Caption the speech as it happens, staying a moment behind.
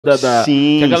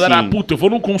Que a galera, sim. puta, eu vou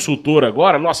num consultor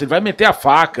agora, nossa, ele vai meter a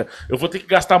faca, eu vou ter que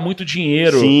gastar muito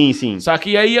dinheiro. Sim, sim. Saca?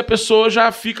 E aí a pessoa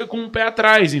já fica com o pé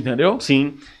atrás, entendeu?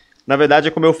 Sim. Na verdade,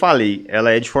 é como eu falei, ela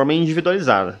é de forma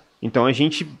individualizada. Então a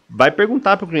gente vai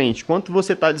perguntar para o cliente quanto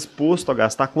você está disposto a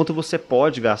gastar, quanto você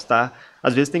pode gastar.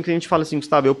 Às vezes tem cliente que fala assim,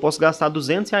 Gustavo, eu posso gastar R$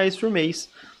 200 por mês.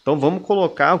 Então vamos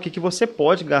colocar o que você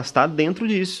pode gastar dentro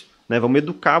disso, né? Vamos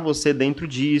educar você dentro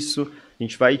disso. A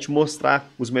gente vai te mostrar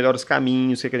os melhores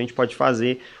caminhos, o que a gente pode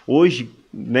fazer. Hoje,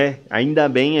 né, ainda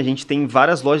bem, a gente tem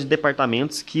várias lojas de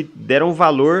departamentos que deram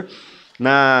valor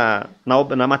na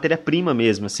matéria-prima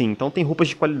mesmo, assim. Então tem roupas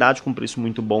de qualidade com preço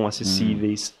muito bom,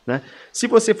 acessíveis, né? Se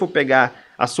você for pegar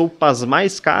as roupas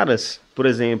mais caras, por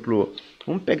exemplo,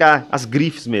 vamos pegar as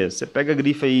grifes mesmo. Você pega a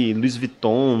grife aí, Louis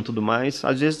Vuitton, tudo mais.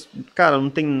 Às vezes, cara, não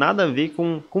tem nada a ver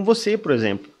com você, por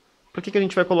exemplo. Por que a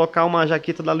gente vai colocar uma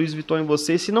jaqueta da Louis Vuitton em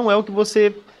você se não é o que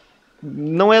você...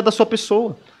 não é da sua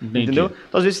pessoa, entendeu?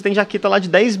 Então, às vezes você tem jaqueta lá de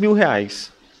R$ 10.000,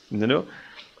 entendeu?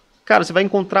 Cara, você vai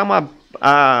encontrar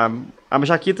a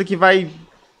jaqueta que vai,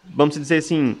 vamos dizer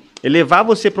assim, elevar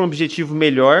você para um objetivo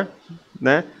melhor,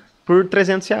 né? Por R$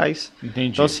 300.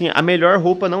 Entendi. Então, assim, a melhor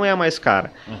roupa não é a mais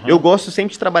cara. Eu gosto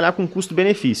sempre de trabalhar com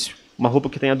custo-benefício. Uma roupa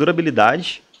que tenha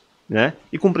durabilidade, né?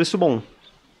 E com preço bom.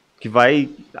 Que vai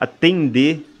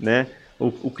atender, né,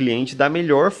 o cliente da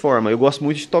melhor forma. Eu gosto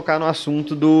muito de tocar no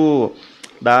assunto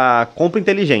da compra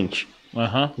inteligente.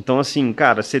 Então, assim,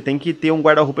 cara, você tem que ter um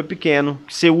guarda-roupa pequeno,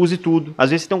 que você use tudo. Às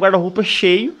vezes você tem um guarda-roupa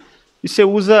cheio e você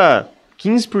usa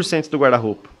 15% do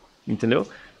guarda-roupa, entendeu?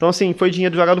 Então, assim, foi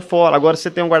dinheiro jogado fora. Agora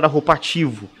você tem um guarda-roupa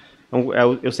ativo.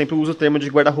 Eu sempre uso o termo de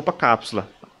guarda-roupa cápsula.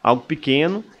 Algo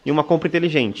pequeno e uma compra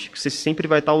inteligente, que você sempre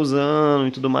vai estar usando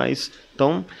e tudo mais.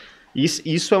 Então...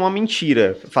 Isso é uma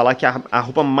mentira. Falar que a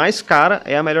roupa mais cara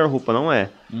é a melhor roupa, não é.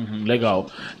 Legal.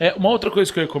 Uma outra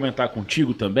coisa que eu ia comentar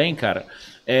contigo também, cara,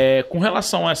 com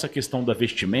relação a essa questão da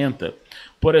vestimenta,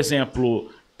 por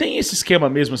exemplo, tem esse esquema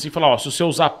mesmo assim, falar, ó, se você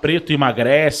usar preto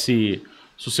emagrece,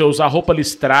 se você usar roupa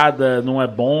listrada não é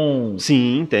bom.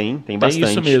 Sim, tem bastante.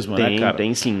 Tem isso mesmo, né, cara?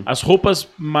 Tem sim. As roupas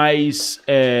mais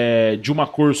de uma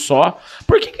cor só.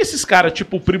 Por que esses caras,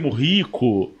 tipo o Primo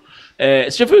Rico...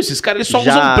 você já viu esses caras? Eles só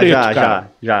usam preto,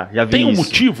 cara. Já vi Tem um isso.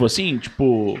 motivo, assim,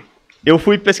 tipo... Eu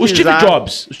fui pesquisar... O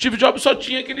Steve Jobs só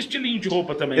tinha aquele estilinho de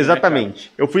roupa também, exatamente.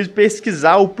 Né, eu fui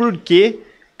pesquisar o porquê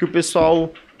que o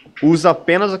pessoal usa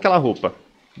apenas aquela roupa,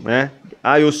 né?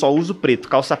 Ah, eu só uso preto.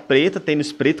 Calça preta,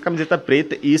 tênis preto, camiseta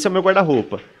preta, e isso é o meu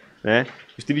guarda-roupa, né?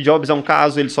 O Steve Jobs é um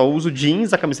caso, ele só usa o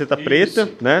jeans, a camiseta preta,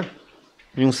 né?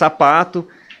 E um sapato...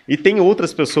 E tem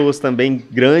outras pessoas também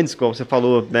grandes, como você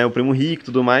falou, né, o Primo Rico e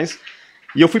tudo mais.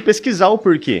 E eu fui pesquisar o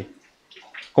porquê.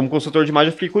 Como consultor de imagem,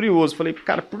 eu fiquei curioso. Falei,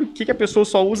 cara, por que a pessoa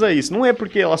só usa isso? Não é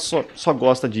porque ela só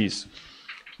gosta disso.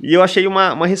 E eu achei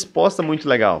uma resposta muito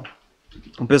legal.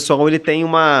 O pessoal, eles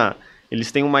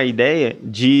têm uma ideia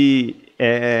de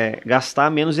gastar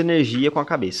menos energia com a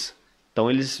cabeça. Então,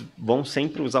 eles vão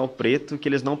sempre usar o preto, que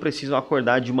eles não precisam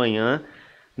acordar de manhã,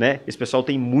 né? Esse pessoal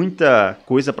tem muita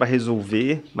coisa para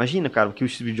resolver. Imagina, cara, o que o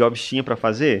Steve Jobs tinha para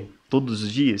fazer todos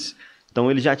os dias.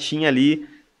 Então ele já tinha ali,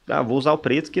 vou usar o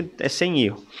preto que é sem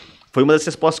erro. Foi uma das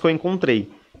respostas que eu encontrei,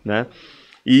 né?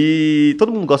 E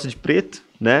todo mundo gosta de preto,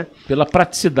 né? Pela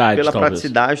praticidade, Pela talvez.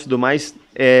 praticidade e tudo mais.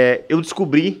 Eu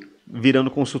descobri, virando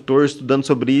consultor, estudando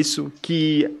sobre isso,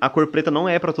 que a cor preta não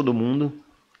é para todo mundo.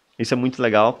 Isso é muito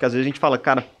legal, porque às vezes a gente fala,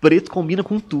 cara, preto combina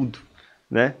com tudo.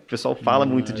 Né? O pessoal fala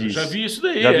muito disso. Já vi isso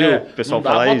daí. Já viu? O pessoal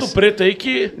fala isso. Bota o preto aí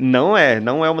que... Não é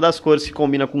uma das cores que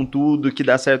combina com tudo, que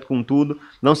dá certo com tudo.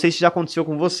 Não sei se já aconteceu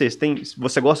com você.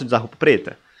 Você gosta de usar roupa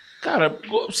preta? Cara,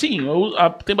 sim,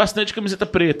 tem bastante camiseta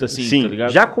preta, assim, sim. Tá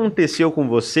ligado? Já aconteceu com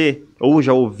você, ou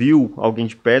já ouviu alguém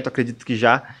de perto, acredito que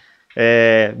já,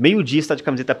 meio-dia está de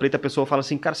camiseta preta, a pessoa fala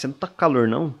assim, cara, você não tá com calor,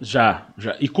 não? Já.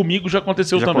 E comigo já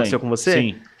aconteceu também. Já aconteceu com você?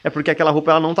 Sim. É porque aquela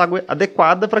roupa ela não tá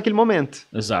adequada para aquele momento.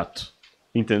 Exato.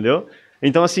 Entendeu?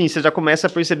 Então, assim, você já começa a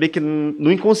perceber que no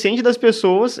inconsciente das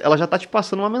pessoas, ela já tá te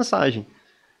passando uma mensagem.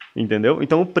 Entendeu?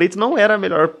 Então, o preto não era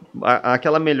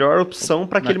aquela melhor opção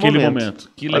para aquele momento.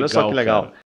 Que legal, olha só que legal. Cara.